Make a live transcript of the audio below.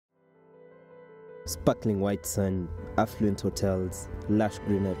Sparkling white sand, affluent hotels, lush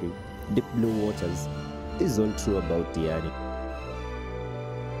greenery, deep blue waters. This is all true about Diani.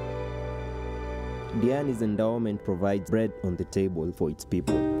 Diani's endowment provides bread on the table for its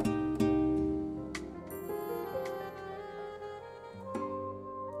people.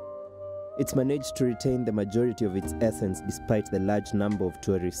 It's managed to retain the majority of its essence despite the large number of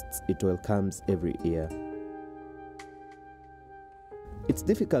tourists it welcomes every year. It's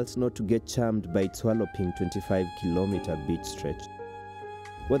difficult not to get charmed by its walloping 25-kilometer beach stretch.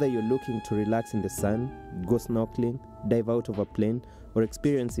 Whether you're looking to relax in the sun, go snorkeling, dive out of a plane, or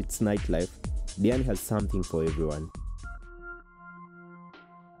experience its nightlife, Diani has something for everyone.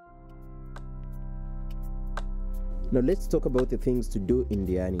 Now let's talk about the things to do in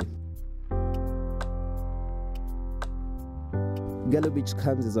Diani. Gallo Beach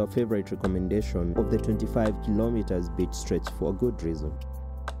comes as our favorite recommendation of the 25 kilometers beach stretch for a good reason.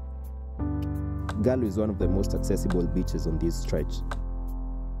 Gallo is one of the most accessible beaches on this stretch.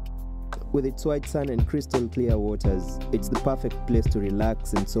 With its white sand and crystal clear waters, it's the perfect place to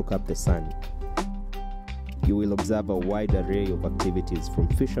relax and soak up the sun. You will observe a wide array of activities, from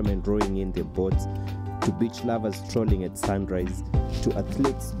fishermen rowing in their boats, to beach lovers strolling at sunrise, to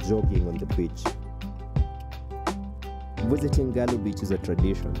athletes jogging on the beach. Visiting Gallo Beach is a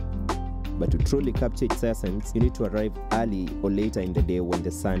tradition, but to truly capture its essence, you need to arrive early or later in the day when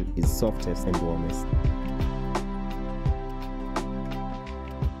the sun is softest and warmest.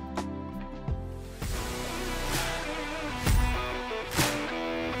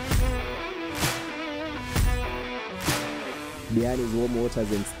 Diani's warm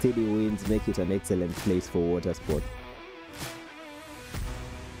waters and steady winds make it an excellent place for water sport.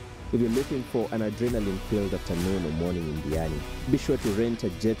 If you're looking for an adrenaline-filled afternoon or morning in Diani, be sure to rent a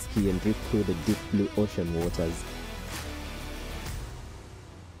jet ski and drift through the deep blue ocean waters.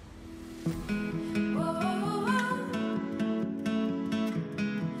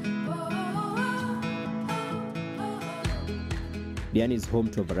 Diani is home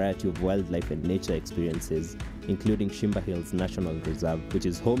to a variety of wildlife and nature experiences, including Shimba Hills National Reserve, which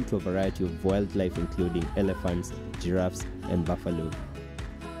is home to a variety of wildlife including elephants, giraffes, and buffalo.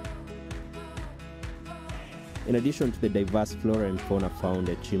 In addition to the diverse flora and fauna found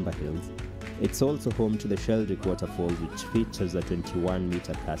at Shimba Hills, it's also home to the Sheldrick Waterfalls, which features a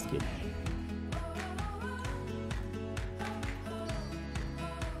 21-meter cascade.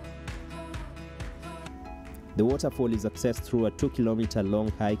 The waterfall is accessed through a 2-kilometer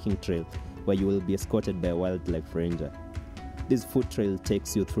long hiking trail where you will be escorted by a wildlife ranger. This foot trail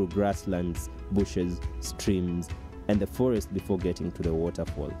takes you through grasslands, bushes, streams, and the forest before getting to the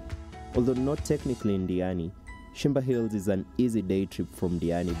waterfall. Although not technically in Diani, Shimba Hills is an easy day trip from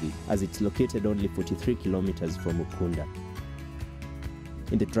Diani Beach, as it's located only 43 kilometers from Ukunda.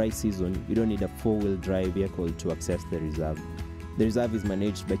 In the dry season, you don't need a 4-wheel drive vehicle to access the reserve. The reserve is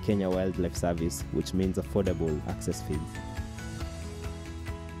managed by Kenya Wildlife Service, which means affordable access fees.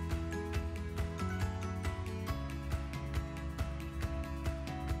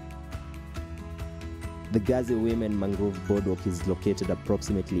 The Gazi Women Mangrove Boardwalk is located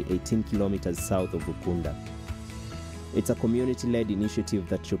approximately 18 kilometers south of Ukunda. It's a community-led initiative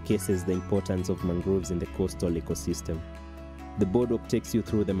that showcases the importance of mangroves in the coastal ecosystem. The boardwalk takes you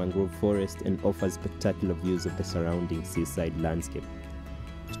through the mangrove forest and offers spectacular views of the surrounding seaside landscape.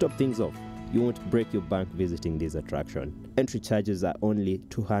 To top things off, you won't break your bank visiting this attraction. Entry charges are only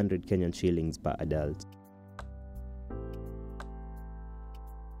 200 Kenyan shillings per adult.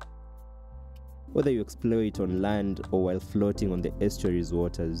 Whether you explore it on land or while floating on the estuary's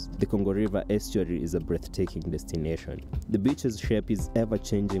waters, the Congo River estuary is a breathtaking destination. The beach's shape is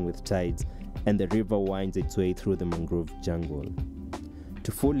ever-changing with tides, and the river winds its way through the mangrove jungle.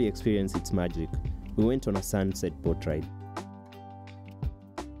 To fully experience its magic, we went on a sunset boat ride.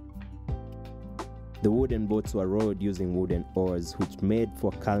 The wooden boats were rowed using wooden oars, which made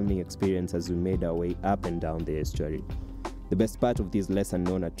for a calming experience as we made our way up and down the estuary. The best part of this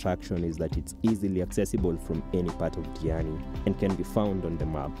lesser-known attraction is that it's easily accessible from any part of Diani and can be found on the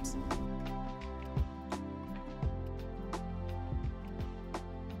maps.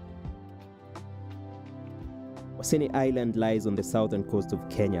 Wasini Island lies on the southern coast of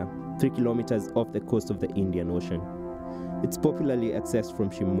Kenya, 3 kilometers off the coast of the Indian Ocean. It's popularly accessed from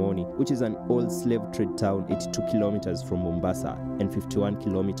Shimoni, which is an old slave trade town 82 kilometers from Mombasa and 51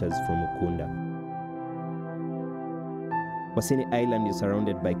 kilometers from Ukunda. Wasini Island is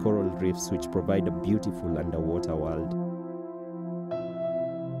surrounded by coral reefs which provide a beautiful underwater world.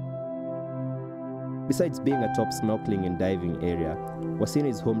 Besides being a top snorkeling and diving area, Wasini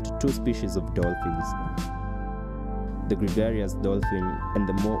is home to 2 species of dolphins. the gregarious dolphin and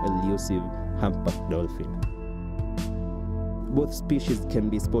the more elusive humpback dolphin. Both species can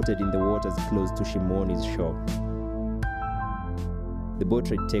be spotted in the waters close to Shimoni's shore. The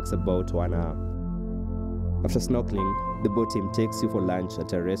boat ride takes about 1 hour. After snorkeling, the boat team takes you for lunch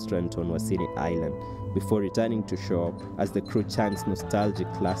at a restaurant on Wasini Island before returning to shore as the crew chants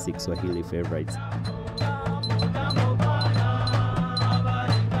nostalgic classic Swahili favorites.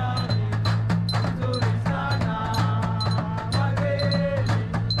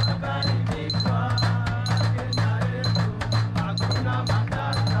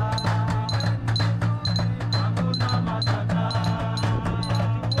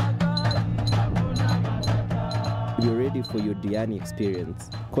 If you're ready for your Diani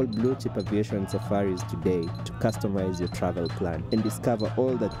experience, call BlueChip Aviation Safaris today to customize your travel plan and discover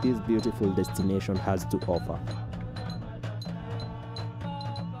all that this beautiful destination has to offer.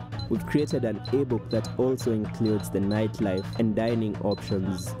 We've created an ebook that also includes the nightlife and dining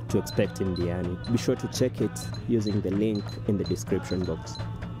options to expect in Diani. Be sure to check it using the link in the description box.